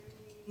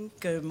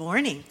Good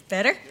morning.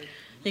 Better?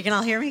 You can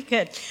all hear me?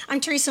 Good. I'm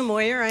Teresa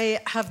Moyer. I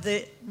have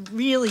the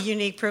really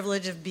unique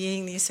privilege of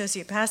being the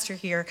associate pastor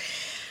here.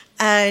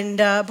 And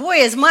boy,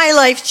 has my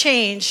life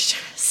changed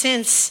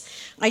since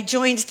I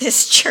joined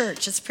this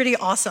church. It's pretty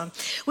awesome.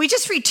 We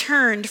just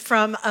returned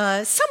from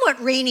a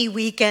somewhat rainy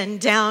weekend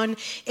down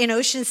in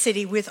Ocean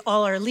City with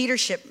all our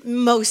leadership,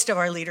 most of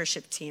our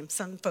leadership team.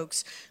 Some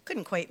folks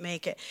couldn't quite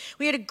make it.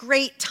 We had a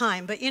great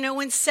time, but you know,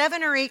 when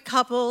 7 or 8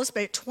 couples,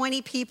 about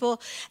 20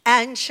 people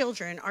and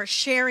children are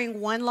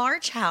sharing one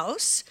large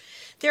house,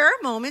 there are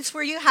moments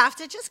where you have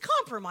to just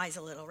compromise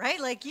a little,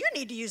 right? Like you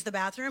need to use the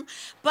bathroom,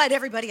 but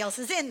everybody else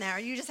is in there.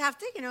 You just have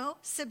to,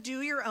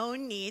 subdue your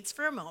own needs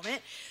for a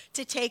moment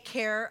to take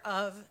care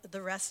of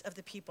the rest of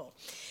the people.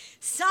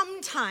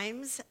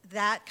 Sometimes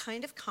that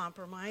kind of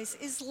compromise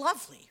is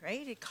lovely,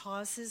 right? It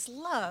causes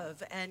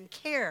love and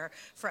care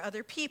for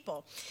other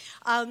people.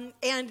 And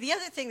the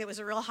other thing that was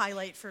a real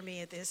highlight for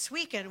me this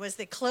weekend was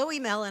that Chloe,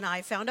 Mel, and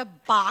I found a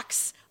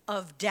box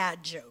of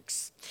dad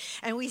jokes.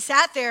 And we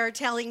sat there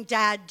telling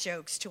dad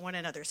jokes to one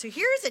another. So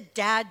here's a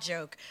dad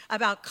joke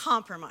about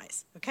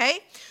compromise, okay?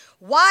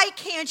 Why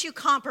can't you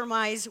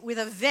compromise with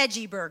a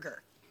veggie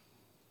burger?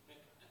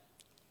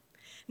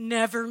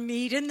 Never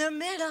meet in the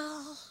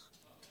middle.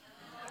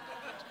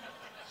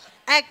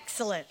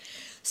 Excellent.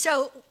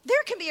 So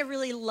there can be a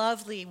really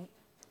lovely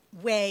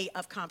way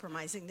of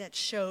compromising that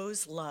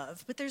shows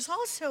love, but there's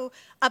also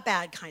a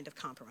bad kind of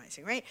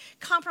compromising, right?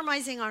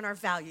 Compromising on our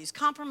values,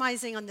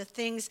 compromising on the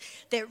things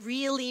that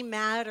really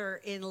matter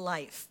in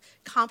life,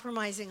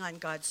 compromising on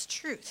God's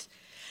truth.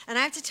 And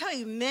I have to tell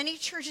you, many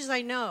churches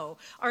I know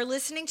are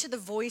listening to the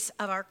voice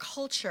of our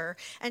culture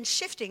and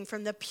shifting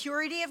from the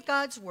purity of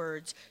God's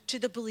words to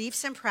the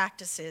beliefs and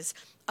practices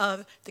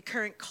of the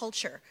current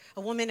culture.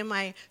 A woman in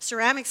my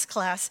ceramics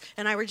class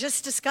and I were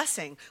just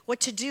discussing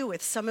what to do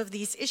with some of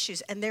these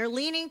issues, and they're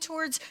leaning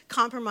towards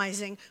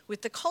compromising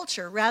with the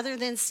culture rather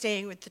than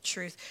staying with the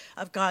truth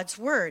of God's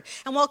word.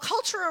 And while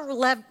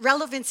cultural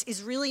relevance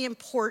is really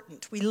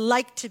important, we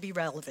like to be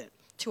relevant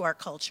to our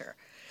culture.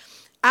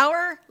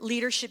 Our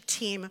leadership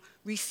team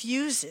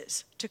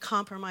refuses to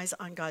compromise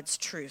on God's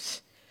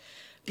truth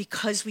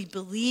because we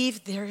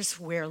believe there's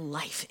where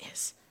life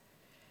is.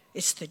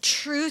 It's the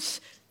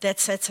truth that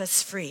sets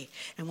us free.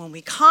 And when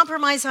we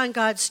compromise on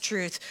God's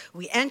truth,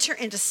 we enter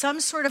into some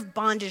sort of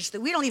bondage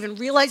that we don't even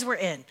realize we're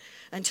in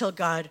until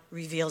God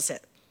reveals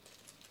it.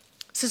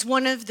 This is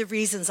one of the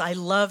reasons I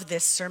love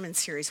this sermon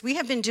series. We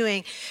have been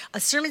doing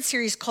a sermon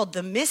series called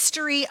The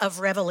Mystery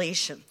of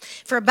Revelation.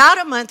 For about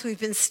a month, we've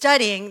been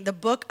studying the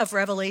book of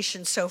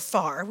Revelation so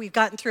far. We've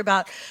gotten through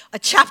about a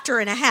chapter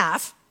and a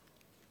half.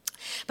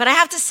 But I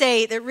have to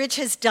say that Rich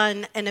has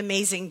done an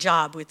amazing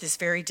job with this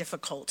very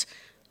difficult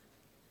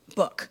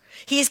book.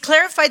 He has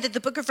clarified that the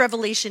book of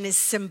Revelation is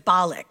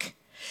symbolic,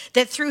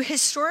 that through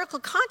historical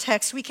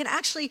context, we can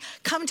actually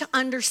come to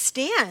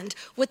understand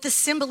what the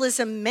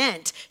symbolism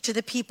meant to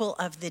the people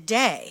of the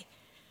day.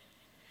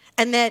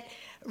 And that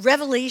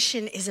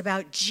Revelation is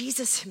about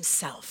Jesus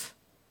himself.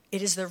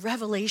 It is the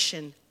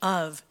revelation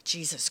of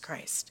Jesus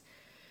Christ.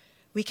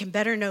 We can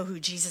better know who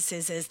Jesus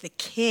is as the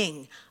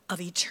King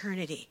of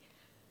eternity,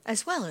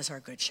 as well as our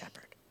Good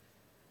Shepherd,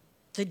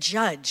 the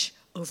judge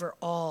over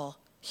all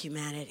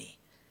humanity,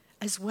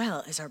 as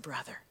well as our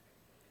brother.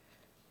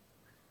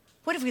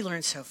 What have we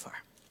learned so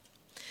far?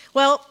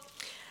 Well,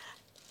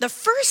 the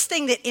first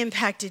thing that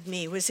impacted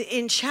me was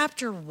in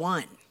chapter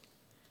 1.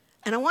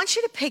 And I want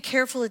you to pay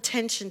careful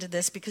attention to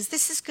this because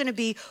this is going to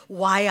be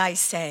why I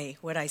say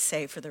what I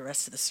say for the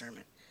rest of the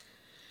sermon.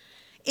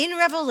 In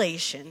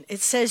Revelation,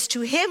 it says,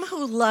 "To him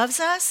who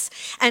loves us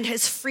and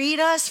has freed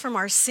us from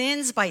our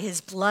sins by his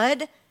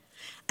blood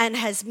and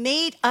has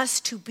made us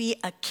to be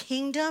a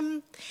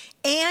kingdom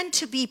and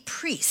to be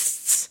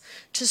priests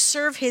to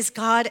serve his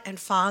God and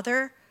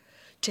Father,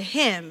 to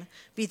him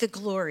be the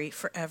glory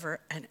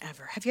forever and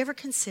ever." Have you ever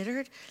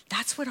considered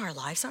that's what our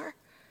lives are?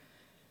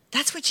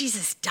 That's what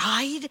Jesus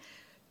died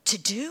to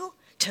do,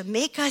 to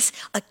make us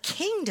a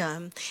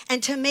kingdom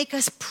and to make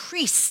us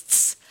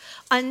priests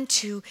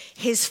unto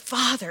his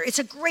Father. It's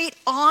a great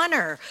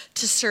honor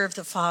to serve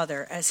the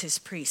Father as his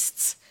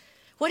priests.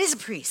 What is a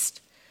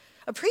priest?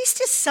 A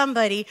priest is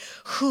somebody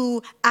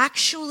who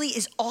actually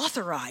is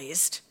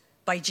authorized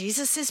by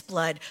Jesus'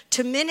 blood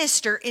to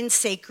minister in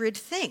sacred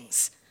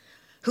things,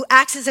 who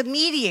acts as a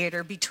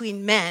mediator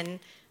between men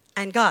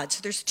and God. So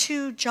there's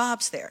 2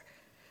 jobs there.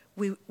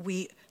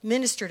 We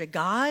minister to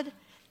God,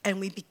 and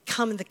we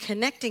become the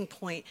connecting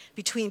point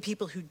between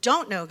people who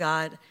don't know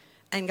God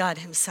and God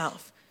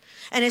himself.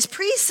 And as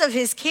priests of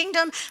his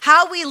kingdom,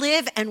 how we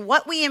live and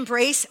what we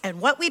embrace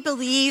and what we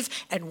believe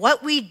and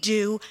what we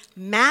do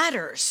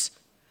matters,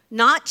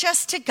 not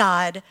just to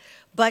God,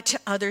 but to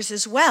others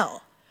as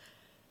well.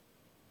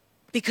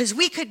 Because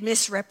we could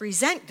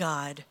misrepresent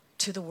God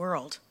to the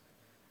world,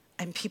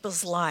 and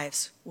people's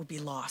lives will be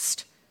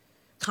lost.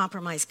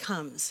 Compromise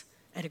comes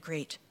at a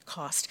great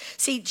cost.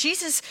 See,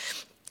 Jesus,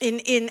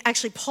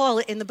 Paul,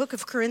 in the book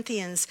of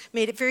Corinthians,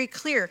 made it very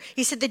clear.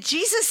 He said that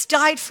Jesus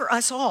died for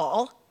us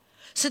all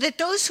so that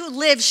those who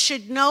live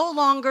should no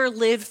longer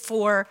live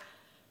for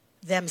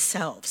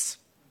themselves,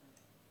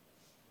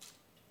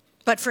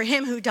 but for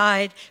him who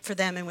died for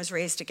them and was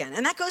raised again.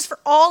 And that goes for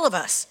all of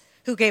us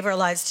who gave our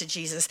lives to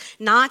Jesus,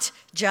 not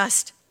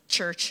just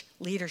church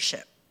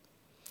leadership.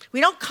 We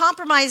don't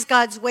compromise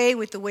God's way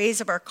with the ways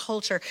of our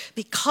culture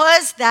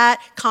because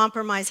that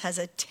compromise has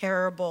a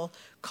terrible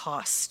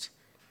cost.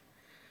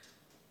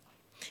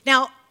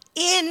 Now,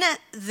 in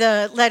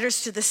the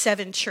letters to the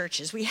 7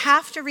 churches, we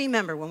have to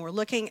remember when we're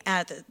looking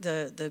at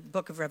the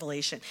book of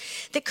Revelation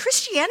that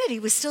Christianity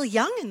was still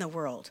young in the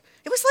world.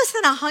 It was less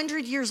than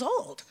 100 years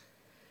old.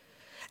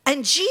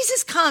 And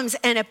Jesus comes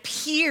and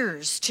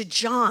appears to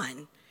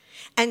John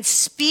and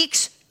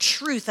speaks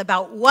truth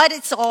about what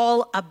it's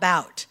all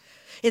about.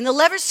 In the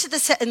letters to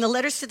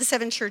the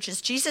 7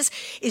 churches, Jesus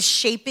is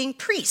shaping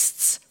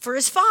priests for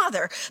his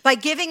Father by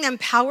giving them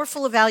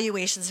powerful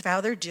evaluations of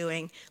how they're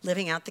doing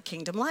living out the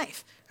kingdom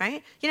life,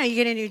 right? You know, you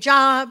get a new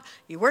job,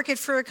 you work it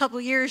for a couple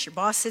of years, your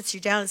boss sits you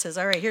down and says,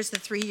 all right, here's the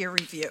 3-year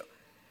review.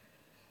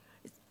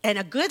 And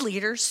a good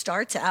leader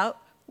starts out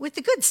with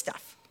the good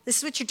stuff. This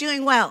is what you're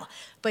doing well,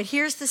 but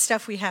here's the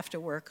stuff we have to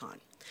work on.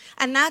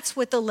 And that's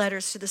what the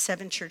letters to the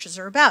 7 churches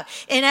are about.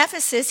 In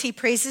Ephesus, he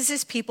praises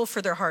his people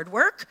for their hard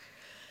work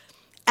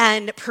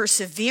and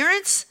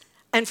perseverance,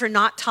 and for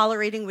not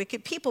tolerating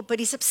wicked people. But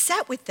he's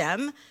upset with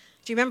them.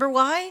 Do you remember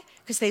why?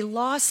 Because they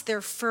lost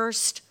their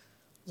first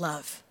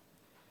love.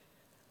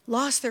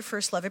 Lost their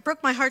first love. It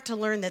broke my heart to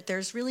learn that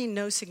there's really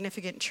no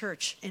significant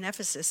church in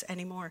Ephesus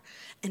anymore.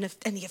 And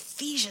the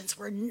Ephesians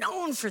were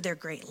known for their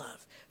great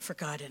love for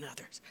God and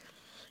others.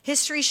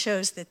 History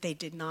shows that they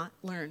did not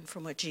learn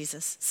from what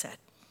Jesus said.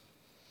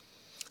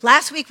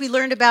 Last week, we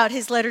learned about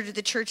his letter to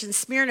the church in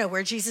Smyrna,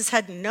 where Jesus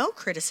had no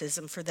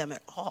criticism for them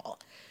at all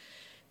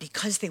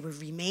because they were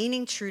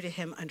remaining true to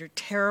him under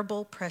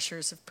terrible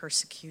pressures of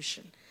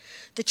persecution.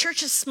 The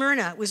church of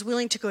Smyrna was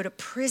willing to go to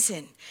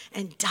prison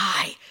and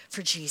die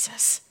for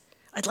Jesus.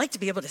 I'd like to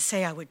be able to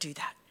say I would do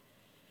that.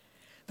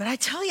 But I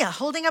tell you,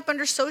 holding up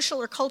under social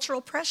or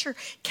cultural pressure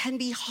can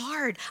be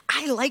hard.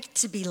 I like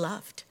to be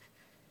loved.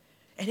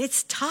 And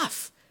it's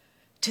tough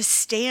to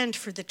stand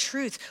for the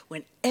truth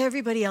when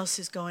everybody else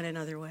is going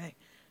another way.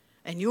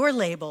 And you're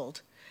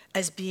labeled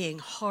as being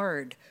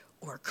hard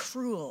or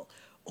cruel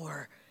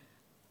or,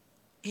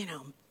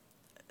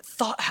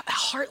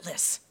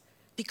 heartless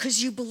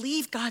because you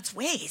believe God's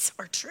ways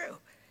are true.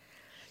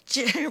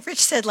 Rich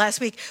said last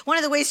week, one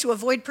of the ways to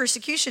avoid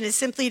persecution is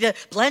simply to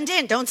blend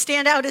in. Don't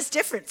stand out as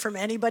different from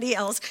anybody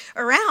else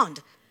around.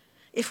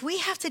 If we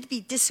have to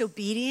be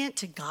disobedient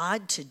to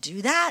God to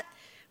do that,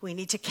 we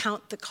need to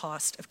count the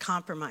cost of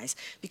compromise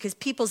because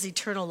people's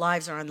eternal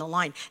lives are on the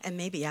line, and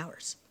maybe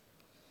ours.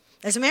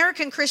 As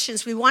American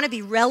Christians, we want to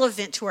be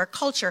relevant to our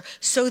culture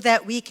so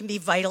that we can be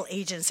vital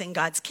agents in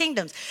God's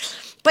kingdoms.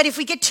 But if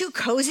we get too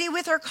cozy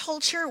with our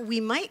culture,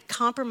 we might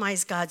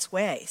compromise God's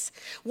ways.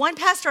 One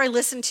pastor I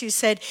listened to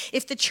said,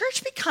 if the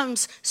church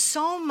becomes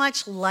so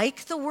much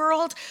like the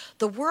world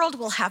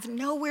will have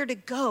nowhere to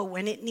go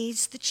when it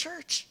needs the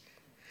church.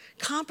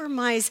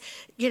 Compromise,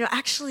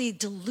 actually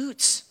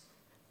dilutes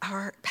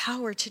our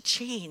power to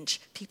change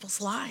people's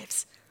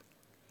lives.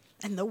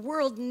 And the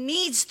world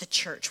needs the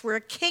church. We're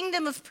a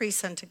kingdom of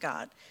priests unto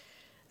God,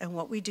 and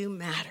what we do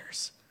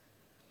matters.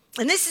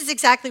 And this is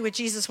exactly what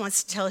Jesus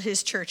wants to tell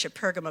his church at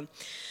Pergamum.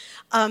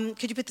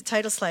 Could you put the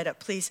title slide up,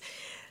 please?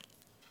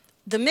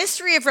 The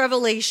mystery of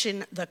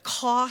Revelation, the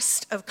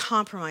cost of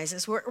compromise,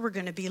 is what we're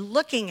going to be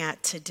looking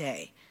at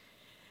today.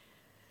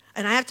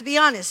 And I have to be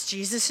honest,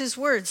 Jesus'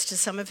 words to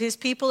some of his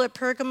people at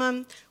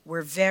Pergamum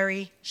were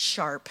very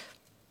sharp.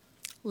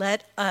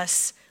 Let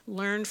us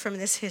learn from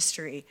this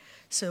history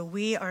so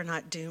we are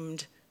not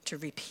doomed to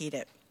repeat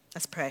it.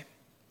 Let's pray.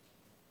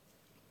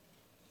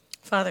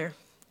 Father,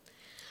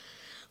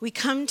 we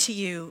come to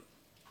you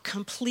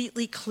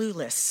completely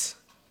clueless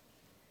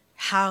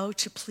how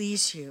to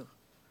please you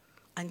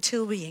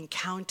until we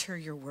encounter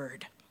your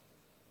word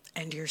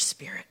and your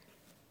spirit.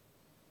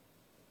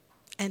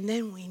 And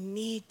then we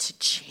need to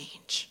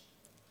change.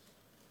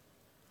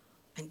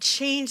 And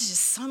change is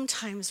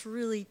sometimes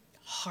really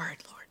hard,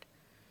 Lord.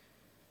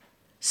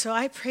 So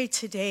I pray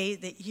today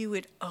that you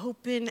would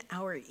open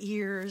our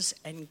ears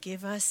and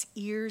give us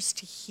ears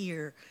to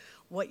hear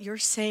what you're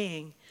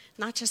saying,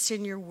 not just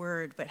in your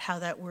word, but how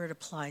that word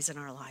applies in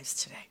our lives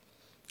today.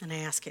 And I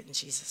ask it in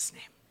Jesus'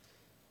 name.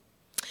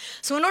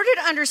 So in order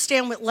to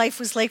understand what life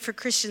was like for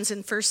Christians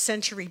in first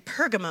century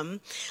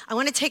Pergamum, I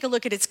want to take a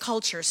look at its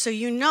culture so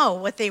you know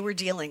what they were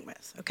dealing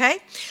with, okay?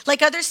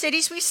 Like other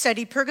cities we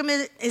studied,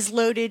 Pergamum is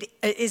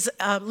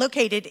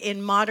located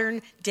in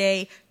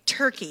modern-day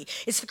Turkey.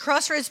 It's the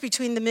crossroads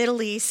between the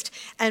Middle East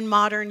and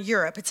modern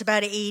Europe. It's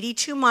about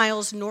 82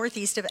 miles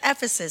northeast of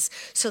Ephesus,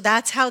 so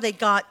that's how they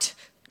got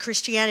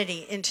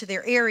Christianity into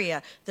their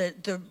area,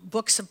 the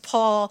books of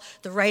Paul,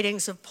 the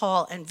writings of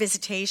Paul, and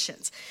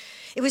visitations.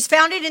 It was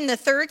founded in the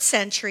 3rd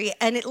century,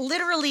 and it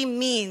literally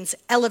means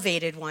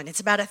elevated one. It's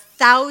about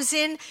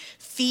 1,000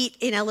 feet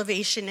in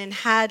elevation and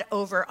had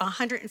over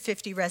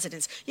 150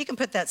 residents. You can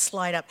put that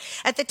slide up.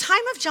 At the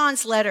time of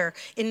John's letter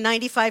in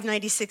 95,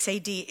 96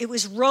 AD, it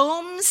was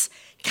Rome's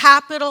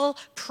capital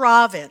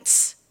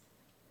province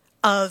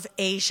of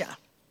Asia.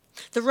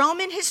 The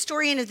Roman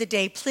historian of the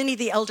day, Pliny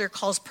the Elder,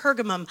 calls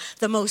Pergamum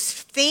the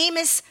most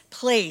famous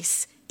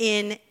place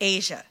in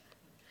Asia.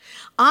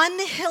 On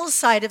the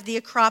hillside of the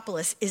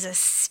Acropolis is a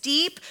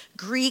steep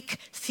Greek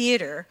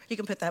theater, you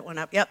can put that one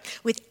up, yep,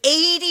 with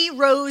 80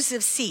 rows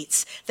of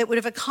seats that would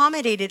have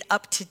accommodated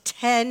up to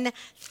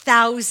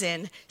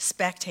 10,000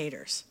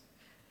 spectators.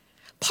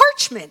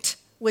 Parchment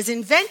was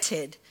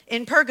invented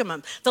in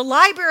Pergamum. The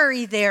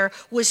library there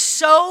was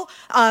so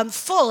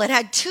full, it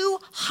had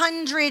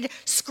 200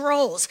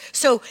 scrolls.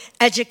 So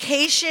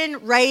education,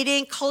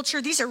 writing,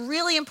 culture, these are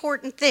really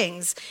important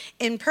things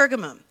in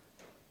Pergamum.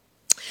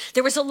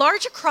 There was a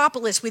large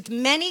acropolis with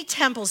many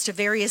temples to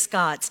various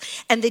gods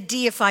and the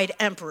deified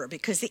emperor,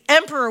 because the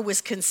emperor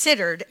was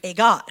considered a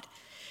god.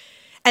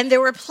 And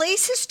there were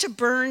places to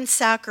burn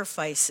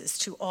sacrifices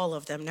to all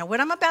of them. Now,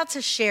 what I'm about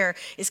to share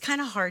is kind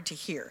of hard to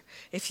hear.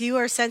 If you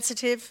are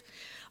sensitive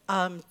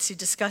to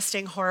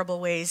disgusting, horrible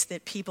ways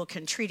that people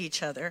can treat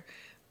each other,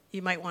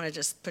 you might want to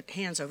just put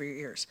hands over your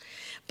ears.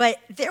 But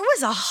there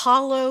was a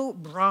hollow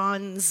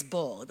bronze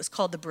bull. It was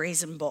called the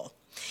Brazen Bull,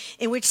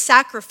 in which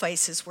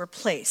sacrifices were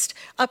placed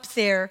up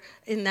there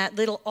in that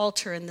little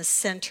altar in the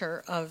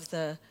center of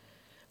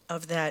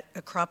that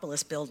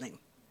Acropolis building.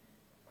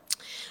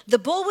 The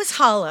bull was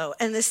hollow,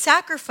 and the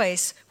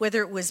sacrifice,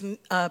 whether it was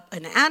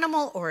an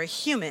animal or a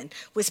human,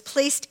 was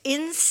placed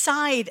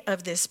inside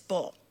of this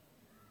bull,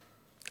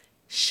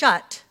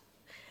 shut,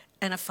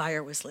 and a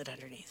fire was lit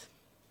underneath.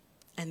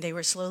 And they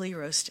were slowly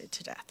roasted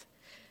to death.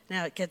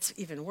 Now it gets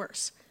even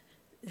worse.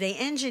 They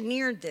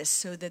engineered this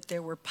so that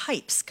there were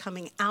pipes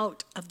coming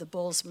out of the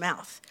bull's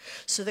mouth.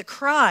 So the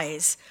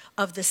cries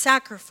of the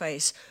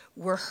sacrifice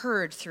were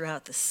heard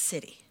throughout the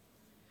city.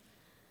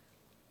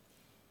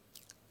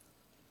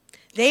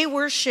 They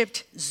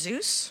worshipped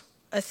Zeus,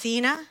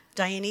 Athena,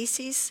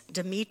 Dionysus,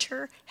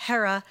 Demeter,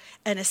 Hera,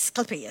 and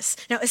Asclepius.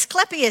 Now,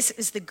 Asclepius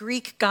is the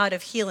Greek god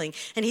of healing,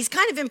 and he's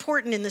kind of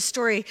important in the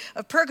story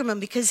of Pergamum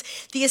because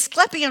the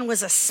Asclepion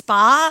was a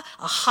spa,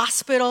 a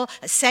hospital,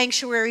 a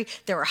sanctuary.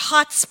 There were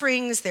hot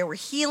springs, there were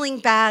healing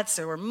baths,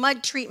 there were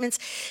mud treatments.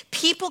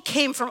 People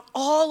came from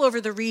all over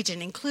the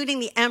region, including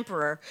the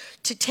emperor,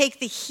 to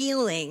take the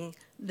healing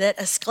that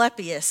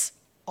Asclepius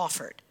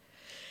offered.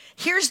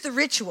 Here's the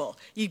ritual.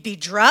 You'd be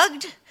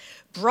drugged,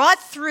 brought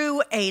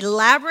through a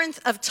labyrinth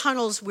of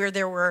tunnels where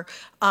there were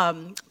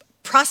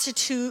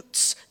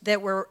prostitutes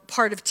that were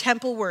part of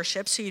temple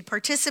worship. So you'd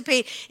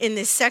participate in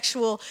these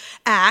sexual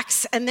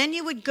acts, and then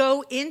you would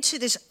go into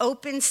this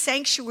open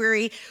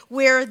sanctuary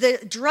where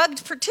the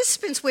drugged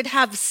participants would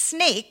have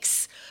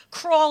snakes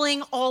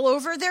crawling all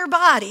over their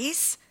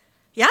bodies.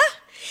 Yeah?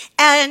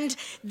 And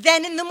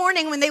then in the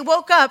morning when they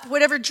woke up,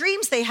 whatever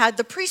dreams they had,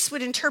 the priest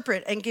would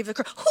interpret and give a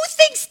cry. Who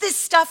thinks this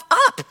stuff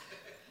up?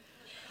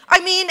 I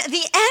mean,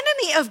 the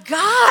enemy of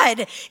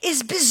God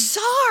is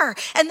bizarre,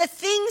 and the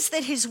things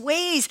that his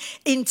ways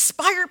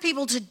inspire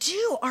people to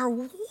do are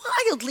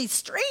wildly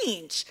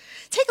strange.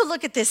 Take a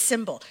look at this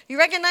symbol. You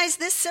recognize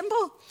this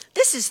symbol?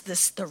 This is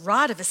the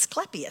rod of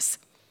Asclepius.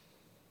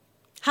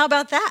 How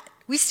about that?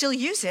 We still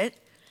use it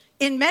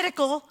in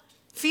medical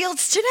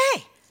fields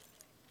today.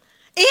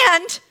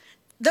 And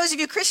those of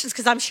you Christians,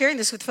 because I'm sharing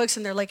this with folks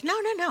and they're like, no,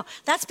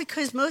 that's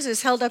because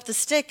Moses held up the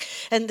stick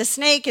and the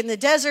snake in the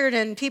desert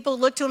and people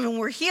looked to him and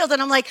were healed.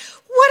 And I'm like,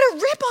 what a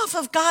ripoff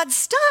of God's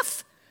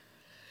stuff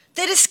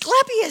that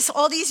Asclepius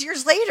all these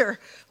years later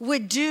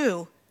would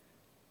do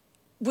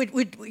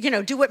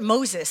what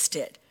Moses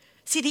did.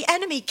 See, the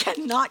enemy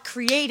cannot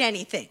create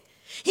anything.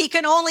 He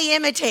can only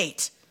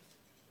imitate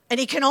and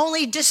he can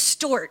only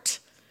distort.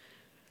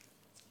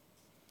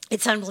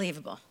 It's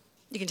unbelievable.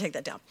 You can take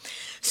that down.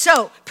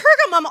 So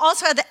Pergamum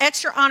also had the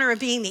extra honor of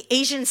being the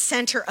Asian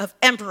center of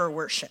emperor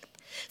worship.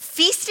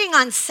 Feasting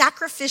on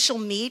sacrificial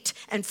meat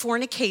and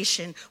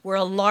fornication were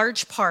a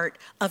large part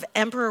of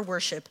emperor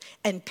worship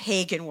and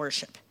pagan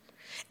worship.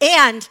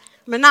 And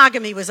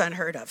monogamy was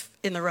unheard of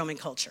in the Roman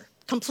culture,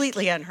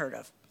 completely unheard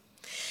of.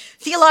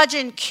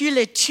 Theologian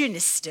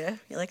Culetuniste,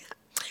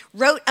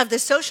 wrote of the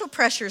social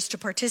pressures to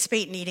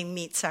participate in eating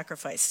meat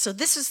sacrifice. So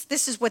this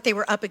is what they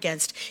were up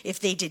against if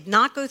they did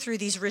not go through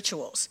these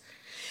rituals.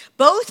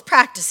 Both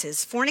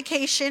practices,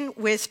 fornication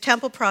with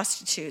temple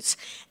prostitutes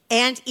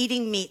and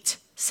eating meat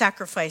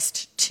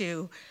sacrificed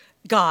to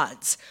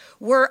gods,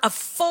 were a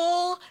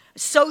full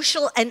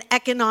social and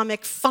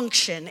economic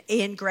function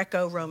in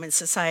Greco-Roman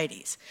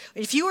societies.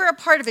 If you were a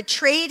part of a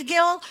trade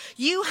guild,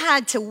 you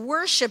had to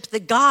worship the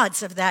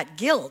gods of that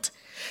guild.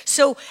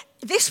 So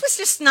this was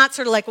just not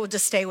sort of like, we'll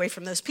just stay away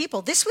from those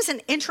people. This was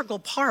an integral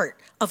part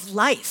of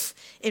life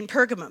in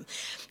Pergamum.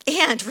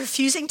 And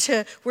refusing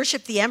to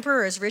worship the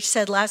emperor, as Rich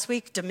said last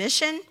week,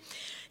 Domitian,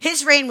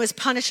 his reign was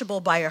punishable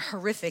by a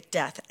horrific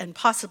death, and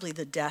possibly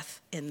the death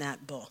in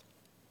that bull.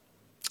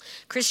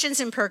 Christians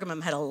in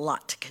Pergamum had a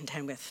lot to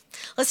contend with.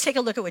 Let's take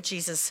a look at what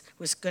Jesus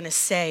was going to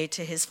say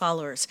to his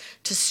followers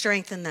to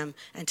strengthen them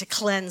and to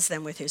cleanse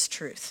them with his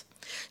truth.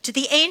 To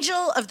the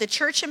angel of the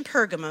church in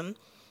Pergamum,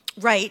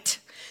 write,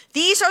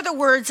 these are the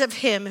words of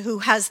him who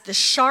has the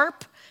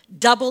sharp,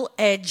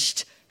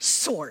 double-edged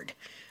sword.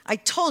 I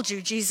told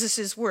you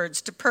Jesus'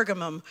 words to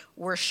Pergamum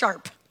were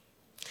sharp.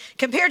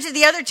 Compared to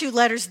the other two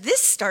letters,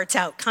 this starts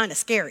out kind of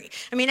scary.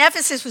 I mean,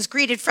 Ephesus was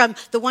greeted from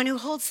the one who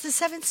holds the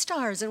 7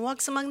 stars and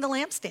walks among the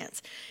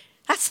lampstands.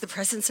 That's the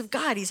presence of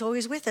God. He's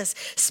always with us.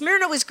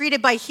 Smyrna was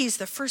greeted by he's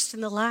the first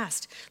and the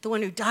last, the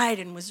one who died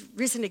and was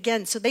risen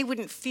again, so they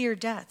wouldn't fear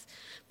death.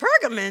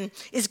 Pergamon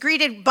is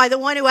greeted by the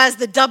one who has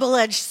the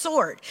double-edged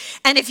sword.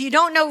 And if you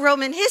don't know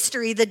Roman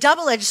history, the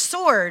double-edged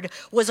sword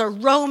was a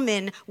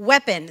Roman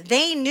weapon.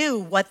 They knew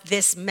what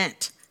this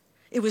meant.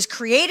 It was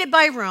created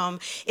by Rome.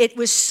 It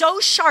was so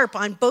sharp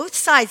on both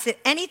sides that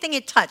anything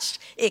it touched,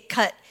 it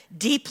cut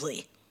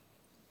deeply.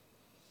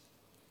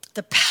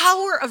 The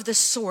power of the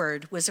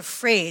sword was a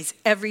phrase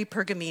every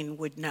Pergamene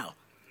would know.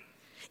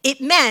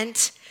 It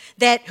meant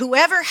that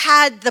whoever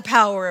had the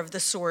power of the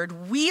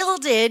sword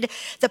wielded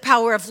the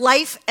power of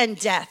life and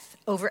death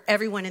over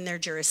everyone in their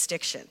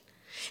jurisdiction.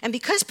 And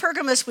because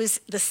Pergamus was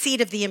the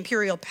seat of the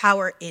imperial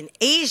power in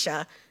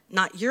Asia,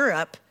 not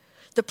Europe,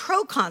 the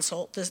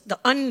proconsul, the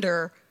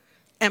under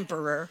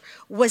emperor,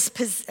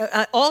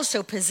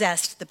 also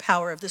possessed the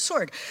power of the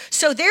sword.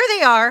 So there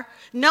they are,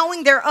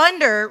 knowing they're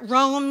under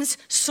Rome's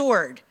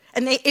sword.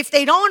 And if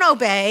they don't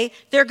obey,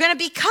 they're going to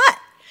be cut.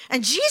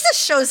 And Jesus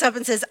shows up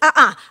and says,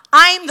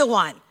 I'm the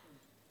one.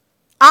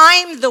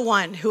 I'm the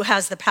one who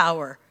has the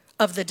power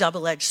of the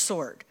double-edged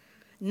sword,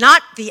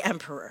 not the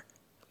emperor.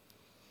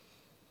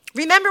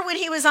 Remember when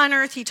he was on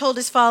earth, he told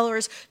his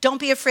followers,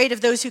 don't be afraid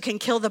of those who can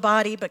kill the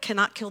body but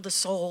cannot kill the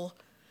soul,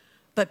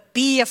 but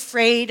be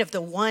afraid of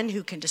the one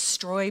who can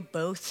destroy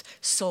both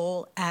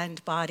soul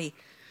and body.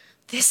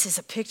 This is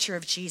a picture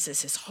of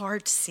Jesus. It's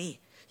hard to see.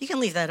 You can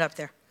leave that up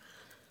there.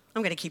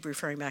 I'm going to keep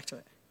referring back to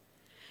it.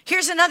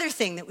 Here's another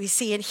thing that we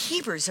see in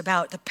Hebrews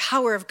about the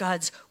power of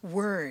God's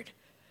word.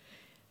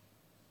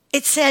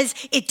 It says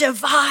it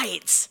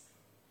divides,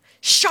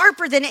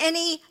 sharper than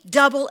any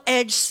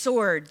double-edged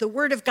sword. The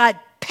word of God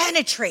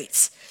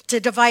penetrates to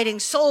dividing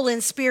soul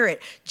and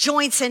spirit,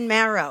 joints and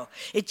marrow.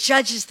 It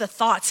judges the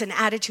thoughts and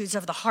attitudes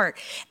of the heart.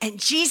 And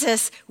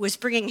Jesus was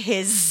bringing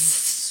his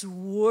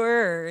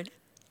sword.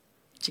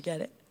 Did you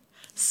get it?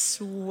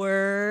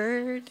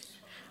 Sword.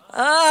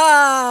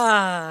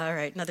 All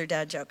right, another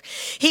dad joke.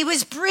 He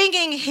was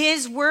bringing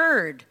his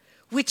word,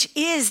 which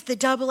is the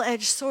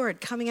double-edged sword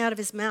coming out of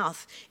his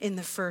mouth in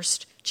the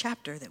first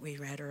chapter that we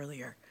read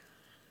earlier.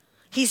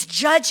 He's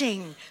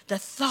judging the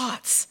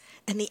thoughts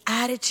and the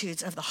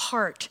attitudes of the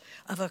heart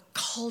of a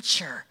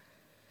culture,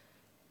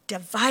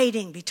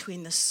 dividing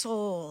between the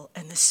soul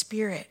and the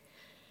spirit.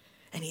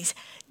 And he's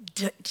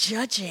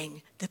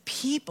judging the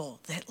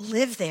people that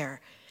live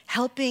there,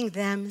 helping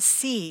them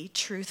see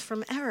truth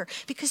from error.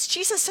 Because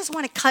Jesus doesn't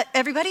want to cut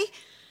everybody.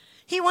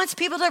 He wants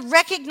people to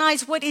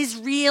recognize what is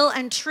real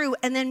and true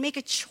and then make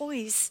a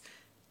choice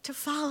to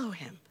follow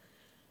him.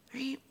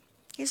 Right?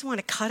 He doesn't want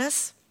to cut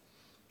us.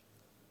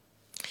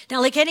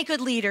 Now, like any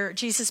good leader,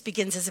 Jesus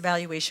begins his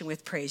evaluation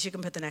with praise. You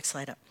can put the next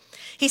slide up.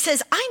 He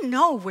says, I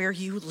know where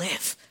you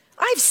live.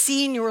 I've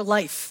seen your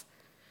life.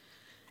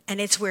 And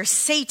it's where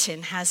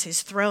Satan has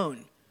his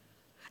throne.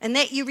 And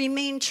that you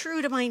remain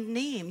true to my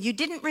name. You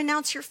didn't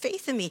renounce your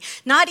faith in me,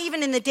 not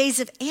even in the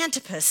days of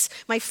Antipas,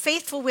 my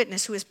faithful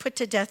witness who was put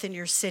to death in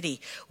your city,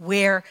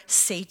 where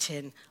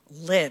Satan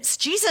lives.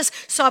 Jesus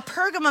saw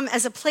Pergamum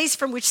as a place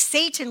from which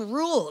Satan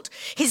ruled,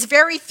 his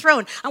very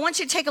throne. I want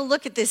you to take a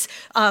look at this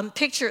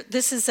picture.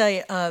 This is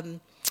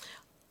a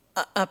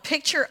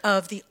picture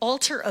of the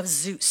altar of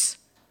Zeus.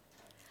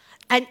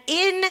 And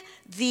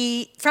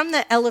from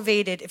the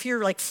elevated, if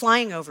you're like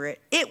flying over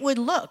it, it would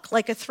look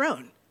like a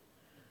throne.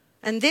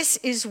 And this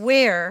is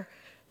where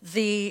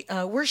the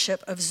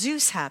worship of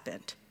Zeus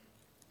happened.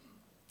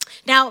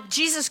 Now,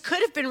 Jesus could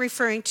have been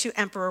referring to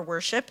emperor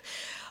worship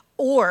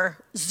or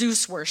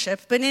Zeus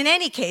worship, but in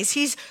any case,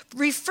 he's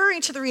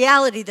referring to the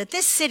reality that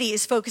this city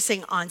is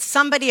focusing on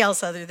somebody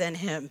else other than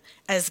him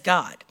as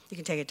God. You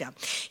can take it down.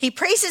 He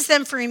praises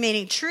them for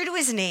remaining true to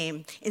his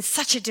name in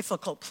such a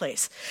difficult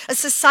place. A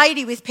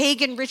society with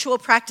pagan ritual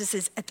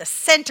practices at the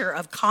center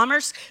of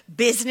commerce,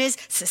 business,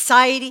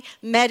 society,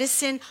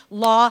 medicine,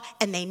 law,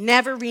 and they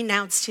never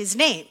renounced his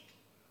name.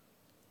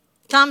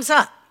 Thumbs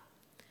up.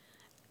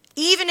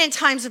 Even in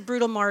times of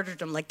brutal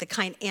martyrdom, like the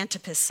kind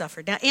Antipas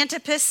suffered. Now,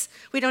 Antipas,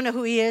 we don't know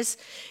who he is.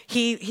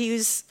 He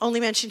was only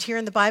mentioned here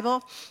in the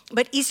Bible.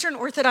 But Eastern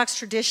Orthodox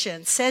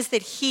tradition says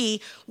that he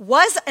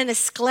was an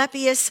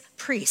Asclepius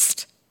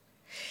priest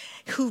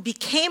who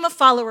became a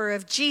follower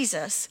of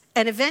Jesus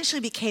and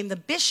eventually became the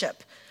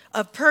bishop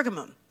of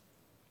Pergamum.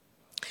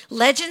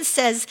 Legend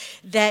says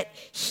that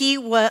he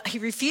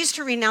refused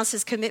to renounce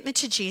his commitment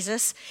to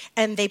Jesus,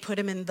 and they put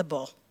him in the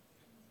bull.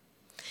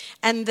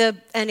 And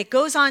it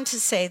goes on to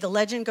say, the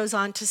legend goes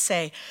on to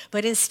say,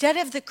 but instead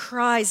of the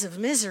cries of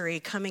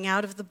misery coming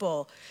out of the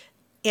bull,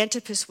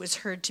 Antipas was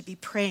heard to be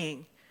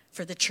praying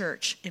for the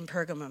church in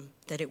Pergamum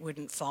that it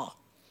wouldn't fall.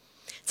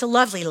 It's a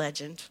lovely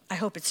legend. I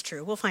hope it's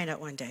true. We'll find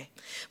out one day.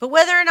 But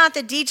whether or not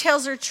the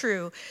details are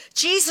true,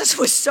 Jesus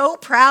was so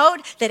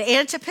proud that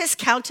Antipas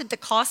counted the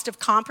cost of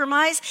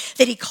compromise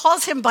that he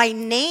calls him by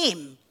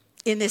name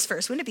in this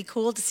verse. Wouldn't it be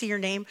cool to see your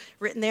name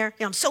written there?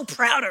 I'm so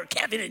proud of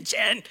Kevin and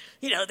Jen.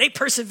 They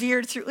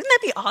persevered through. Wouldn't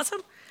that be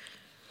awesome?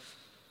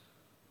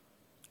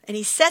 And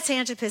he sets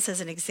Antipas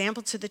as an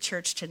example to the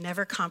church to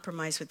never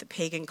compromise with the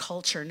pagan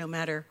culture, no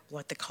matter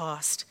what the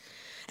cost.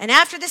 And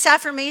after this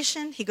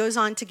affirmation, he goes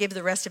on to give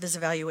the rest of his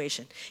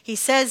evaluation. He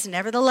says,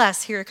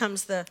 nevertheless, here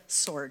comes the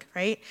sword,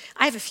 right?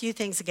 I have a few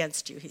things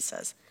against you, he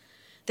says.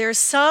 There are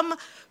some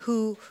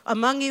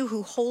among you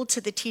who hold to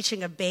the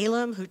teaching of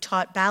Balaam, who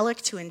taught Balak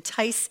to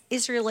entice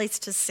Israelites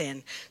to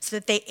sin so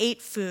that they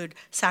ate food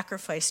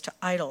sacrificed to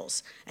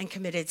idols and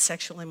committed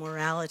sexual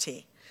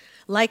immorality.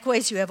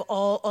 Likewise, you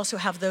also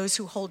have those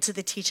who hold to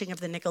the teaching of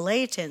the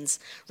Nicolaitans.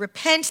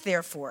 Repent,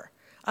 therefore.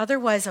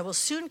 Otherwise, I will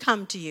soon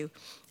come to you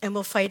and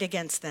will fight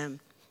against them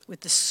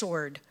with the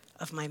sword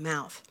of my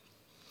mouth.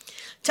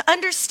 To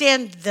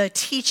understand the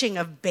teaching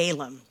of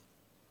Balaam,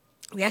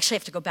 we actually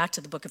have to go back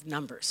to the book of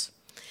Numbers.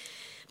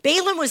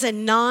 Balaam was a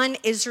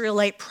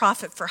non-Israelite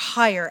prophet for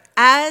hire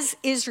as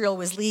Israel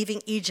was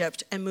leaving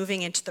Egypt and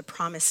moving into the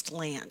promised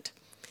land.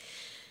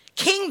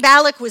 King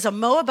Balak was a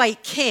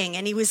Moabite king,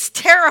 and he was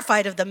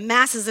terrified of the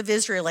masses of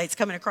Israelites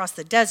coming across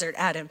the desert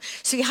at him.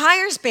 So he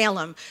hires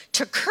Balaam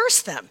to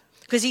curse them,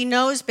 because he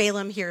knows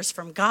Balaam hears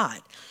from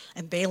God.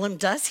 And Balaam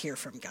does hear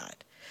from God.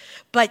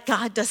 But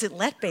God doesn't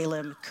let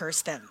Balaam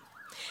curse them.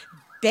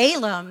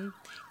 Balaam,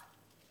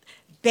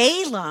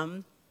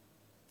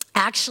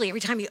 actually,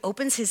 every time he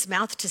opens his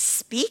mouth to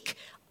speak,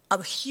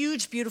 a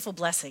huge, beautiful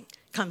blessing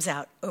comes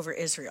out over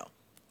Israel.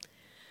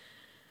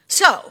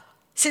 So,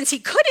 since he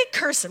couldn't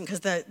curse them,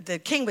 because the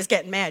king was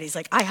getting mad, he's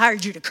like, I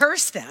hired you to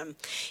curse them.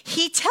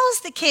 He tells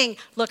the king,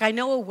 look, I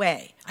know a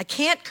way. I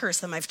can't curse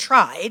them. I've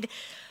tried.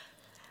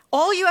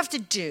 All you have to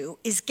do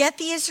is get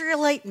the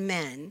Israelite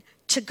men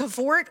to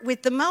cavort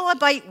with the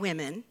Moabite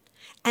women,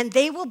 and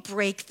they will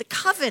break the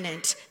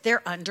covenant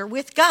they're under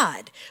with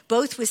God,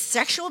 both with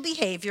sexual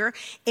behavior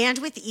and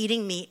with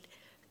eating meat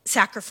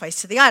sacrificed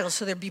to the idols.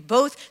 So there'd be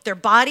both, their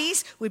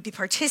bodies would be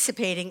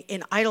participating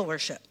in idol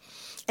worship.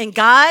 And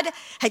God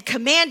had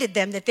commanded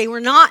them that they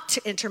were not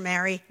to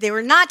intermarry, they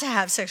were not to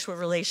have sexual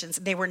relations,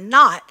 they were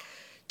not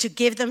to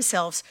give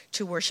themselves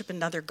to worship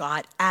another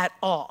god at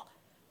all.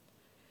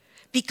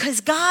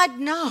 Because God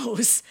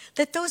knows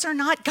that those are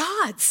not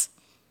gods.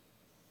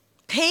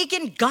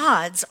 Pagan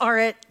gods are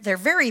at their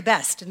very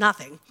best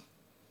nothing,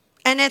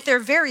 and at their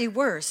very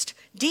worst,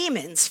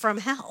 demons from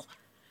hell,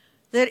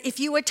 that if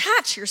you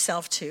attach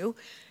yourself to,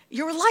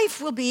 your life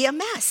will be a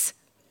mess.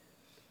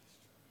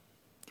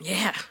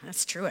 Yeah,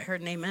 that's true. I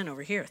heard an amen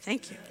over here.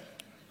 Thank you.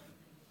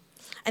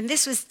 And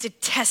this was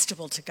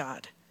detestable to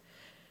God.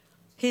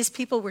 His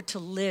people were to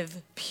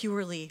live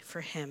purely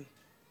for him.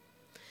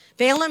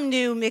 Balaam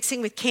knew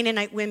mixing with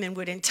Canaanite women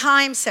would in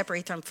time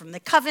separate them from the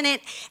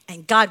covenant,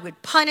 and God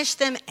would punish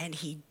them, and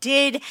he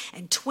did,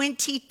 and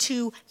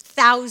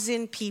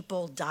 22,000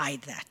 people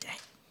died that day.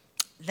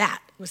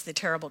 That was the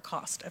terrible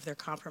cost of their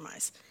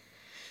compromise.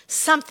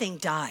 Something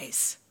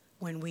dies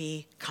when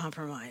we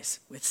compromise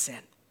with sin.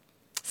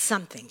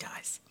 Something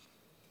dies.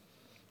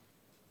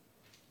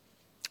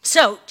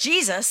 So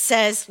Jesus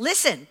says,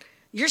 listen,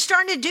 you're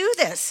starting to do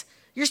this.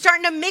 You're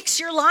starting to mix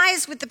your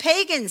lives with the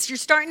pagans. You're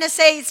starting to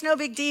say, it's no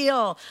big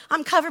deal.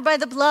 I'm covered by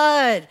the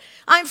blood.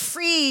 I'm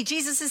free.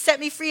 Jesus has set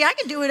me free. I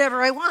can do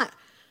whatever I want.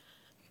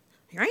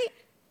 Right?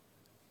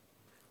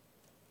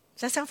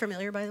 Does that sound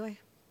familiar, by the way?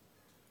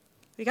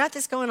 We got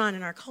this going on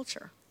in our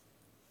culture.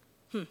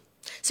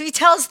 So he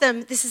tells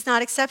them this is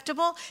not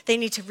acceptable. They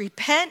need to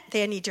repent.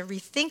 They need to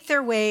rethink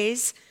their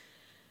ways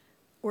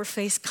or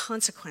face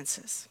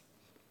consequences.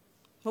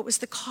 What was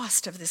the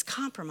cost of this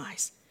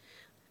compromise?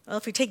 Well,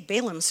 if we take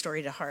Balaam's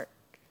story to heart,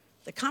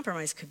 the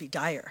compromise could be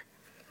dire.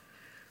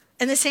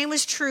 And the same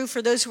was true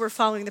for those who were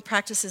following the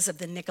practices of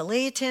the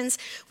Nicolaitans.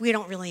 We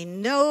don't really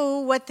know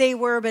what they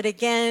were, but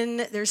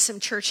again, there's some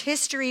church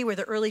history where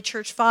the early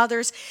church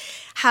fathers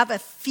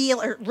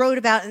wrote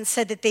about and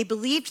said that they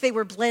believed they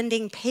were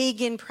blending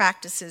pagan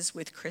practices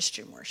with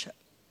Christian worship.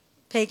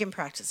 Pagan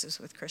practices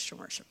with Christian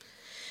worship.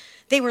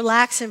 They were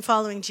lax in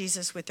following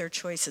Jesus with their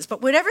choices.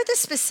 But whatever the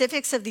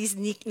specifics of these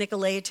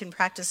Nicolaitan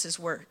practices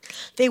were,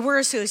 they were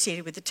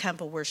associated with the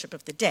temple worship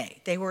of the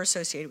day. They were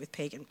associated with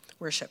pagan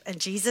worship.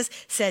 And Jesus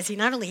says he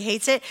not only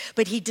hates it,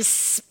 but he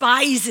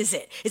despises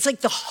it. It's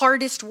like the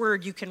hardest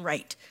word you can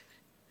write.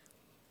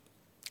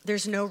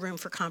 There's no room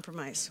for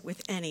compromise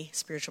with any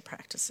spiritual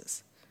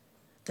practices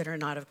that are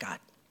not of God.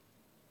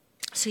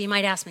 So you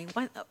might ask me,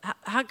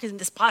 how can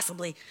this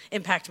possibly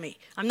impact me?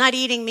 I'm not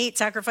eating meat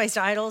sacrificed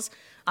to idols.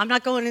 I'm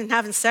not going and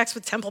having sex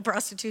with temple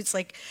prostitutes.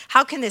 Like,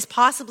 how can this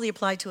possibly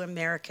apply to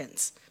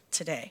Americans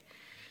today?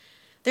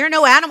 There are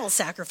no animal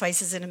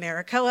sacrifices in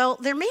America. Well,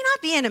 there may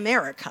not be in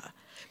America,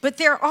 but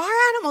there are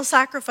animal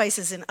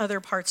sacrifices in other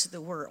parts of the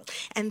world,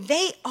 and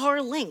they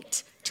are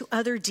linked to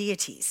other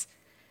deities.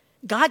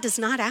 God does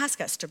not ask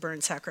us to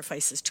burn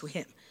sacrifices to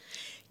him.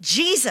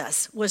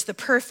 Jesus was the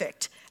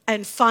perfect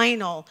and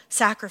final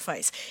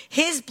sacrifice.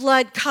 His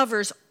blood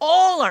covers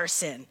all our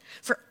sin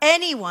for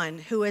anyone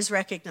who has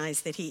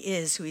recognized that he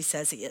is who he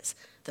says he is,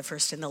 the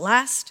first and the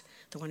last,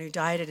 the one who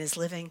died and is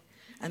living,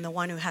 and the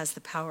one who has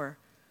the power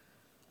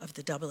of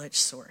the double-edged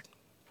sword.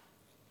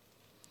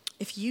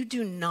 If you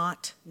do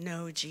not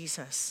know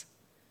Jesus,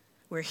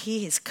 where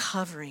he is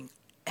covering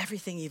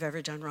everything you've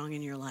ever done wrong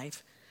in your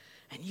life,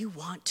 and you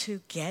want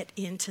to get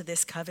into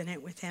this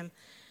covenant with him,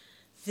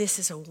 this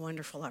is a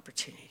wonderful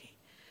opportunity.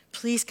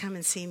 Please come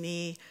and see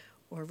me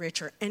or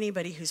Rich or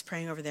anybody who's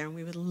praying over there, and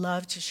we would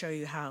love to show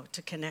you how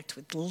to connect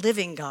with the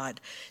living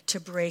God to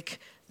break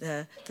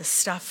the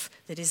stuff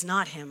that is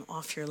not him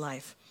off your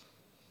life.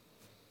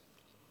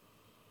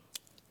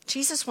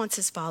 Jesus wants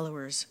his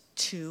followers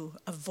to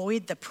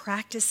avoid the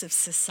practice of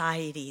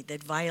society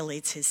that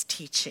violates his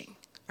teaching,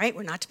 right?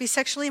 We're not to be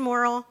sexually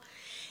immoral,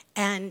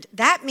 and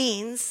that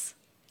means,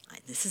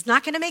 this is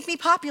not going to make me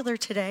popular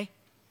today,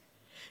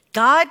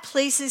 God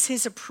places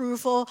his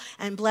approval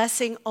and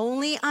blessing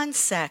only on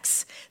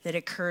sex that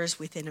occurs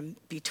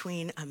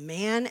between a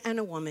man and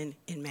a woman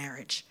in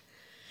marriage.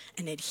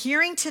 And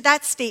adhering to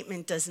that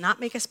statement does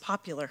not make us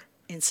popular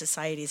in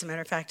society. As a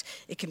matter of fact,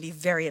 it can be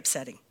very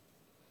upsetting.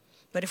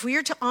 But if we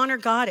are to honor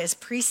God as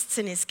priests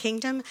in his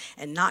kingdom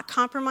and not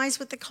compromise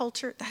with the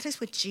culture, that is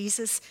what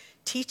Jesus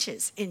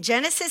teaches. In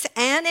Genesis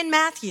and in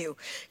Matthew,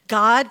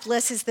 God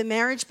blesses the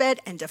marriage bed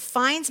and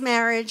defines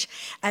marriage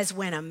as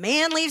when a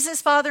man leaves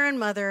his father and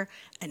mother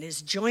and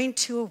is joined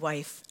to a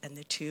wife, and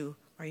the two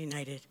are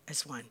united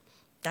as one.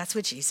 That's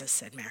what Jesus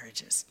said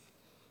marriage is.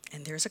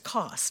 And there's a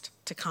cost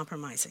to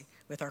compromising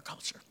with our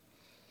culture.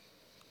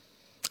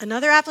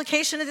 Another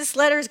application of this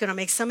letter is going to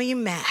make some of you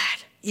mad,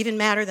 even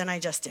madder than I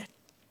just did.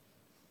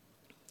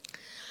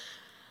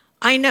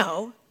 I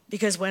know,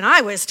 because when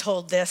I was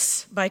told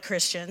this by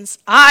Christians,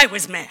 I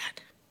was mad.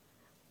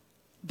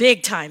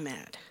 Big time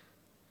mad.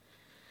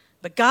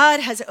 But God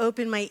has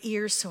opened my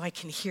ears so I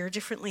can hear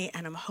differently,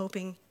 and I'm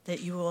hoping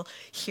that you will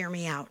hear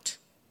me out.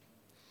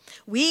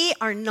 We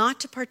are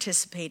not to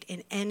participate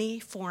in any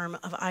form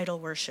of idol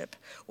worship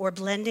or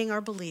blending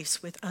our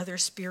beliefs with other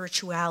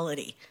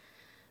spirituality.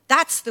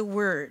 That's the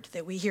word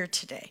that we hear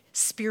today,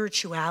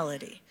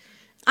 spirituality.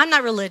 I'm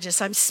not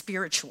religious, I'm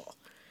spiritual.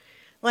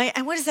 Like,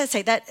 and what does that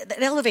say? That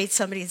elevates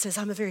somebody and says,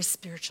 I'm a very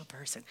spiritual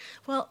person.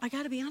 Well, I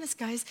got to be honest,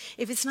 guys.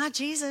 If it's not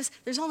Jesus,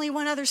 there's only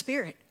one other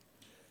spirit.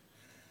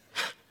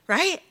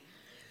 Right?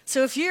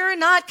 So if you're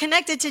not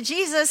connected to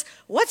Jesus,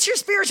 what's your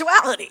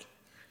spirituality?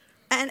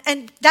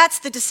 And that's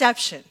the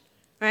deception,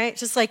 right?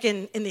 Just like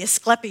in the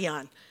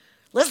Asclepion.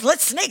 Let's let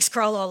snakes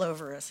crawl all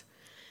over us.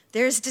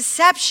 There's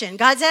deception.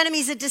 God's enemy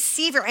is a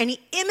deceiver, and he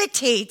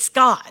imitates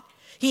God.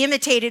 He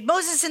imitated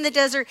Moses in the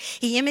desert.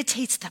 He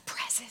imitates the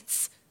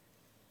presence.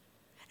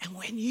 And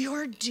when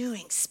you're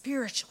doing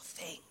spiritual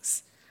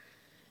things,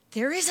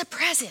 there is a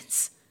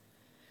presence.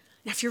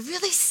 Now, if you're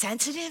really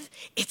sensitive,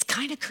 it's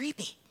kind of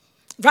creepy.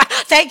 Right?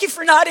 Thank you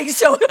for nodding.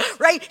 So,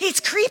 right? It's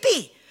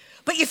creepy.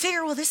 But you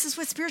figure, well, this is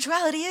what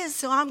spirituality is,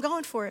 so I'm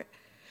going for it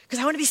because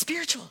I want to be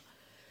spiritual.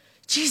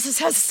 Jesus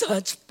has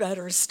such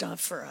better stuff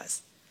for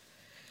us.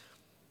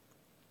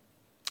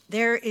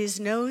 There is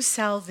no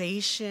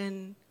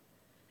salvation,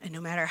 and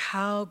no matter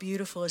how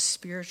beautiful a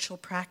spiritual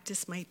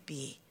practice might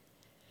be,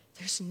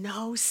 there's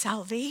no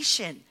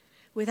salvation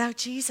without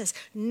Jesus.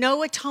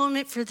 No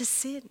atonement for the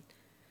sin.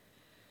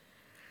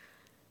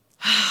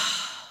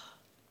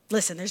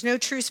 Listen, there's no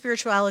true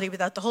spirituality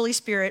without the Holy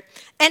Spirit.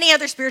 Any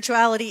other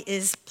spirituality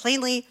is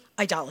plainly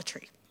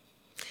idolatry.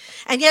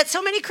 And yet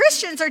so many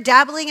Christians are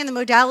dabbling in the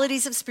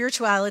modalities of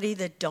spirituality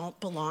that don't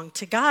belong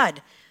to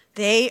God.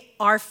 They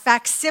are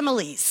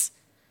facsimiles.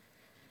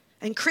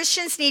 And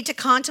Christians need to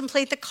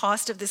contemplate the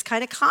cost of this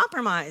kind of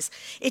compromise.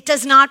 It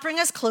does not bring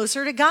us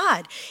closer to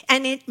God,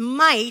 and it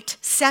might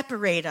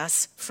separate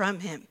us from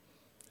him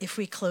if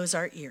we close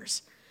our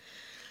ears.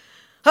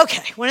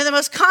 Okay, one of the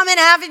most common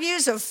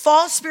avenues of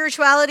false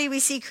spirituality we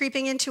see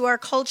creeping into our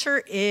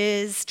culture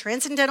is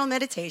transcendental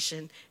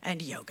meditation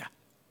and yoga.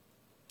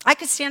 I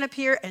could stand up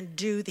here and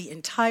do the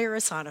entire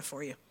asana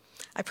for you.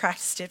 I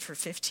practiced it for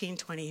 15,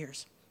 20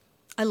 years.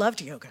 I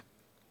loved yoga.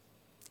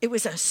 It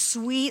was a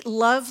sweet,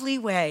 lovely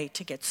way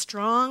to get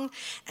strong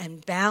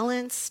and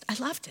balanced. I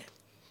loved it.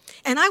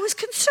 And I was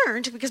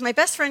concerned because my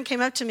best friend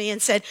came up to me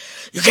and said,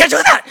 you can't do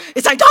that.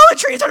 It's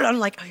idolatry. I'm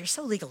like, oh, you're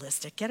so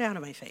legalistic. Get out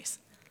of my face.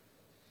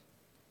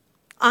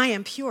 I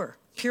am pure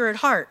at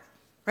heart,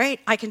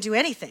 right? I can do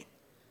anything.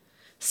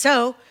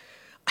 So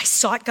I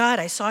sought God.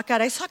 I sought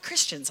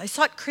Christians.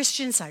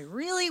 I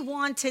really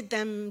wanted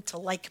them to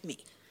like me.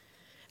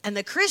 And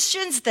the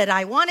Christians that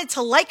I wanted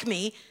to like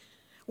me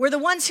were the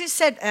ones who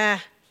said,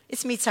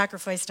 it's meat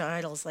sacrificed to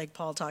idols, like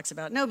Paul talks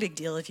about. No big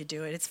deal if you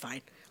do it. It's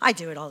fine. I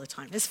do it all the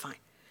time. It's fine.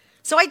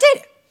 So I did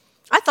it.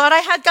 I thought I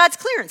had God's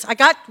clearance. I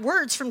got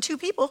words from 2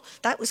 people.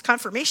 That was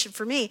confirmation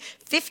for me.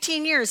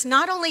 15 years.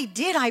 Not only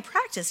did I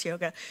practice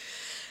yoga,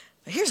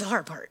 but here's the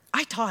hard part.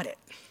 I taught it.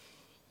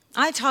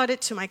 I taught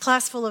it to my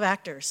class full of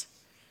actors.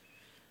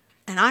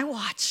 And I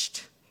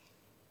watched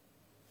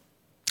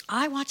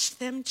I watched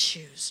them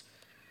choose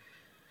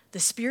the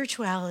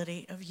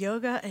spirituality of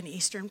yoga and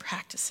Eastern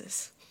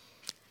practices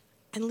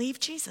and leave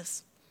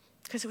Jesus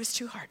because it was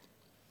too hard.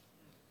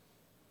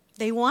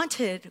 They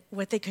wanted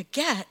what they could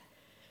get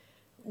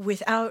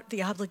without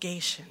the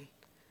obligation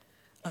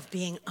of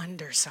being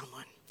under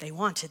someone. They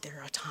wanted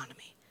their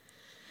autonomy.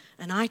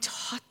 And I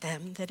taught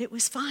them that it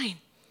was fine,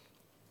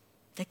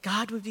 that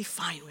God would be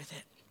fine with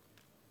it.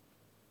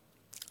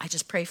 I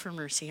just pray for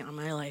mercy on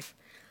my life.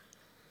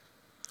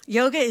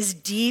 Yoga is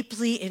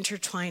deeply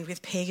intertwined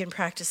with pagan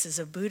practices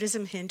of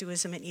Buddhism,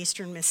 Hinduism, and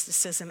Eastern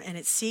mysticism, and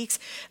it seeks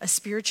a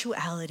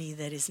spirituality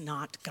that is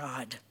not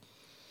God.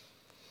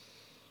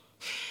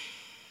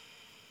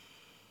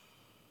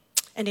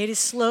 And it is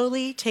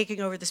slowly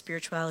taking over the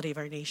spirituality of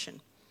our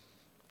nation.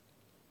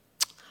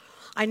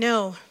 I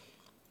know,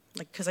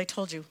 because I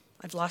told you,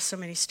 I've lost so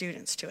many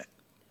students to it.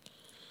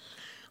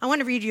 I want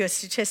to read you a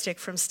statistic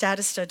from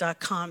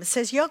Statista.com. It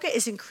says yoga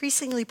is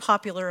increasingly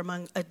popular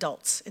among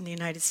adults in the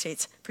United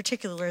States,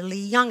 particularly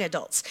young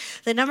adults.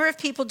 The number of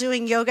people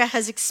doing yoga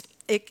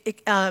in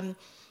the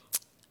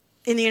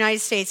United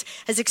States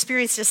has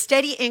experienced a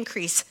steady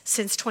increase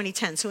since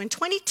 2010. So in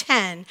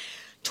 2010,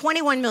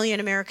 21 million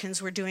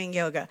Americans were doing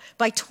yoga.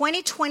 By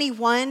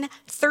 2021,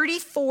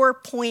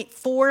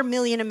 34.4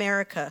 million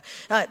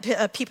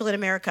people in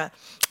America,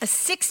 a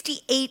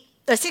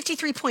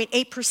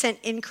 63.8%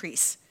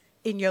 increase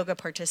in yoga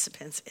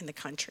participants in the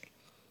country.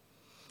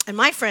 And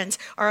my friends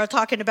are all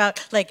talking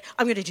about, like,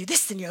 I'm going to do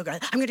this in yoga.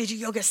 I'm going to do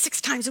yoga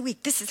 6 times a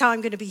week. This is how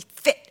I'm going to be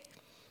fit.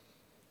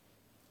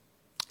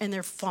 And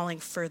they're falling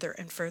further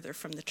and further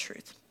from the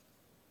truth.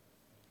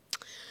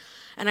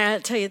 And I got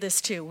to tell you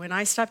this too. When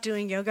I stopped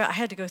doing yoga, I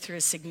had to go through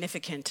a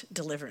significant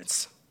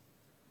deliverance.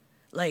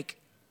 Like,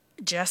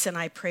 Jess and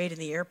I prayed in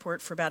the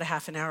airport for about a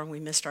half an hour and we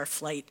missed our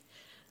flight.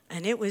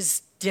 And it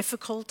was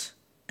difficult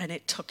and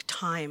it took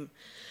time.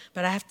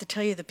 But I have to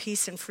tell you, the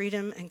peace and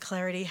freedom and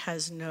clarity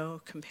has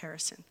no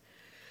comparison.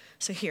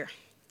 So here,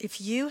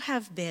 if you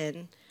have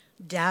been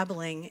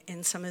dabbling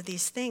in some of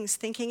these things,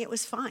 thinking it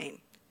was fine,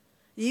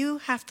 you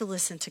have to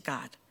listen to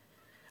God.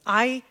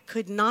 I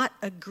could not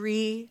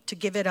agree to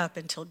give it up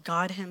until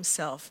God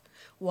himself,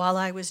 while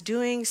I was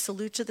doing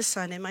Salute to the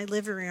Sun in my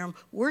living room,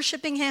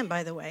 worshiping him,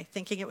 by the way,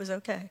 thinking it was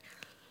okay,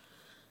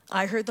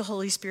 I heard the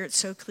Holy Spirit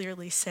so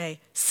clearly say,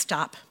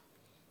 stop.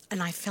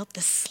 And I felt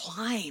the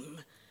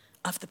slime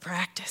of the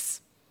practice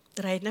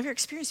that I had never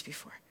experienced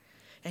before.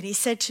 And he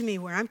said to me,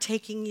 where I'm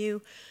taking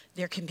you,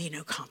 there can be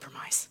no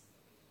compromise.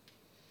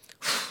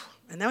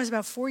 And that was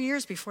about 4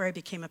 years before I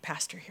became a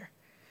pastor here.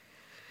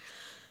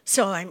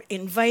 So I'm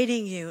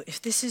inviting you,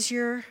 if this is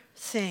your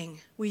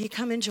thing, will you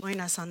come and join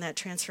us on that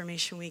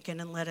transformation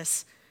weekend and let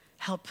us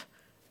help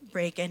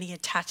break any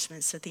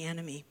attachments that the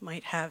enemy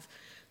might have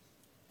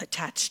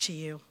attached to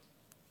you.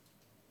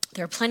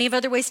 There are plenty of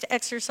other ways to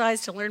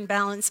exercise, to learn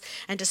balance,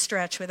 and to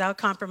stretch without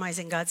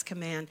compromising God's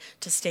command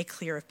to stay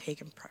clear of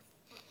pagan pride.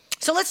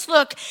 So let's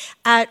look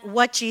at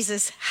what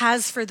Jesus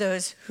has for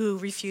those who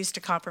refuse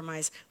to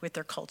compromise with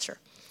their culture.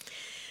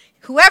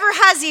 Whoever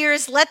has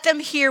ears, let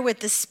them hear what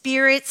the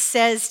Spirit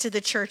says to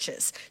the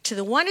churches. To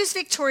the one who's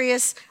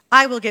victorious,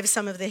 I will give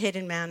some of the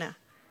hidden manna.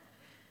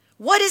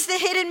 What is the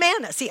hidden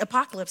manna? See,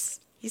 Apocalypse,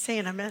 he's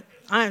saying,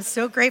 I'm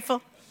so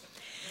grateful.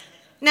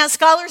 Now,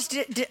 scholars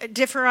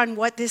differ on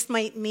what this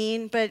might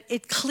mean, but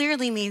it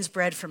clearly means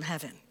bread from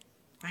heaven,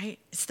 right?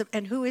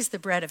 And who is the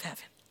bread of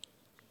heaven?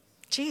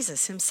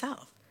 Jesus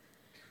himself.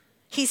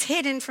 He's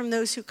hidden from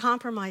those who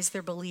compromise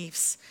their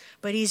beliefs,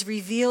 but he's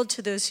revealed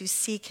to those who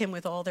seek him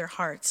with all their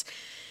hearts.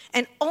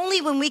 And only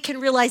when we can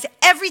realize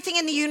everything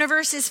in the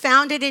universe is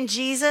founded in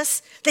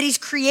Jesus, that he's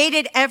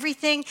created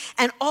everything,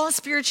 and all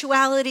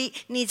spirituality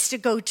needs to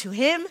go to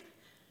him,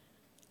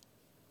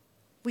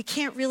 we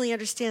can't really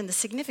understand the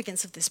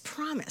significance of this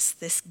promise,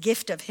 this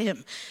gift of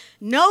him.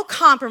 No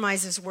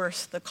compromise is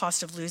worth the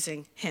cost of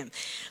losing him.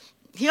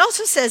 He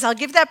also says, I'll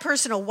give that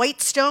person a white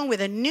stone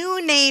with a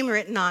new name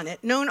written on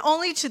it, known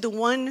only to the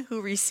one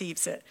who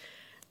receives it.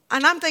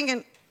 And I'm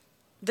thinking,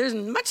 there's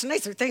much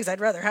nicer things I'd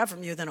rather have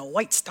from you than a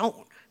white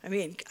stone. I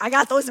mean, I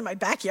got those in my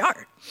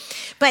backyard.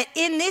 But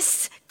in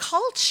this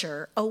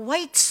culture, a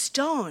white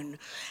stone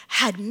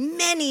had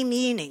many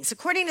meanings.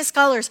 According to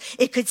scholars,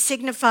 it could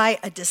signify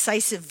a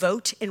decisive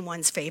vote in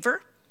one's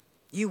favor.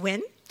 You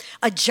win.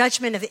 A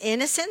judgment of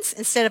innocence.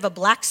 Instead of a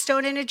black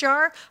stone in a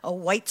jar, a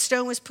white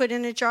stone was put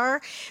in a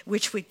jar,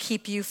 which would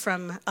keep you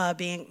from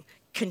being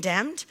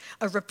condemned.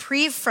 A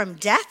reprieve from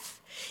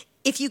death.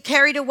 If you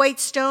carried a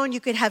white stone, you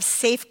could have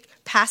safe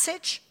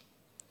passage.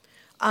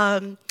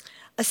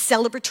 A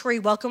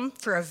celebratory welcome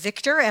for a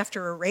victor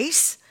after a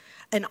race.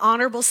 An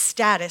honorable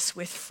status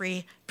with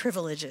free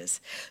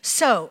privileges.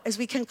 So, as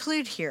we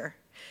conclude here,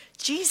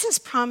 Jesus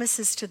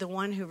promises to the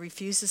one who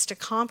refuses to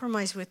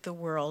compromise with the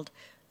world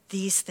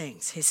these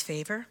things: his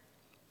favor,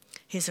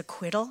 his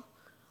acquittal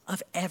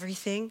of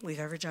everything we've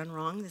ever done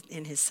wrong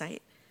in his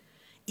sight,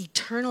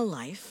 eternal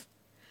life,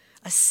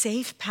 a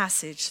safe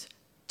passage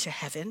to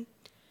heaven,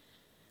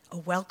 a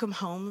welcome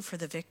home for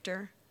the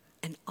victor,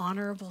 an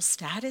honorable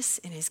status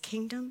in his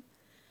kingdom,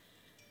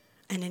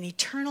 and an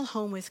eternal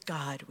home with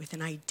God with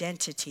an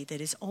identity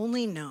that is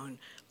only known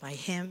by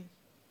him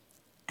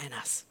and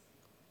us.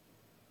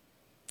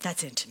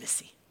 That's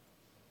intimacy.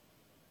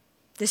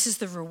 This is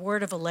the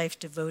reward of a life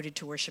devoted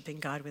to worshiping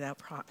God without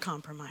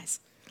compromise.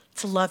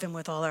 To love him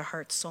with all our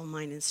heart, soul,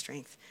 mind, and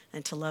strength,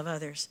 and to love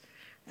others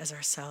as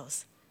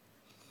ourselves.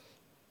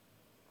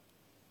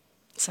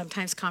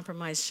 Sometimes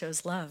compromise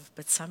shows love,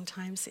 but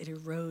sometimes it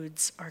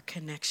erodes our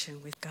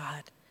connection with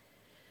God.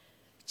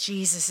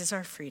 Jesus is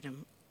our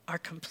freedom, our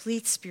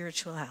complete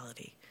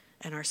spirituality,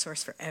 and our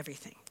source for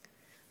everything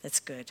that's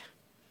good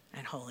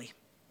and holy.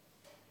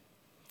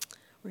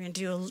 We're going to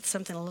do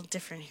something a little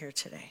different here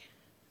today.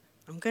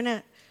 I'm going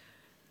to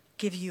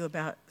give you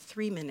about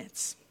 3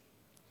 minutes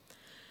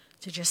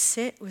to just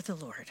sit with the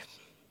Lord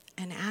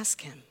and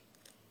ask him,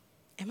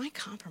 am I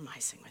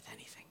compromising with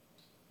anything?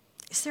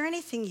 Is there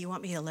anything you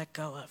want me to let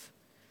go of?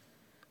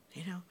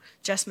 You know,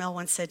 Jess Mel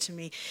once said to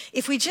me,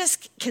 if we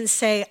just can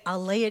say,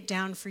 I'll lay it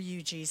down for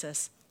you,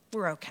 Jesus,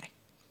 we're okay.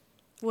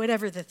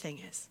 Whatever the thing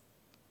is.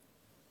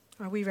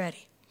 Are we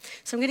ready?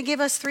 So I'm going to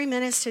give us 3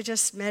 minutes to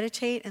just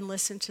meditate and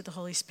listen to the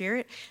Holy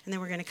Spirit, and then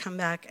we're going to come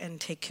back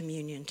and take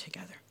communion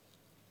together.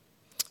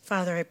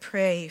 Father, I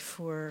pray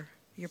for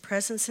your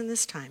presence in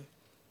this time.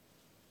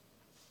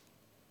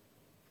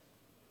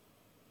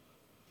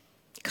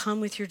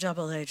 Come with your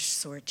double-edged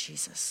sword,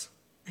 Jesus,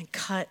 and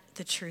cut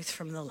the truth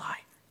from the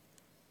lie.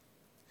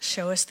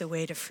 Show us the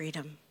way to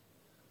freedom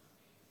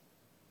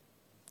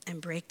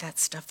and break that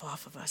stuff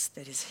off of us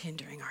that is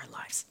hindering our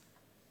lives.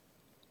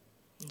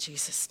 In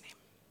Jesus' name.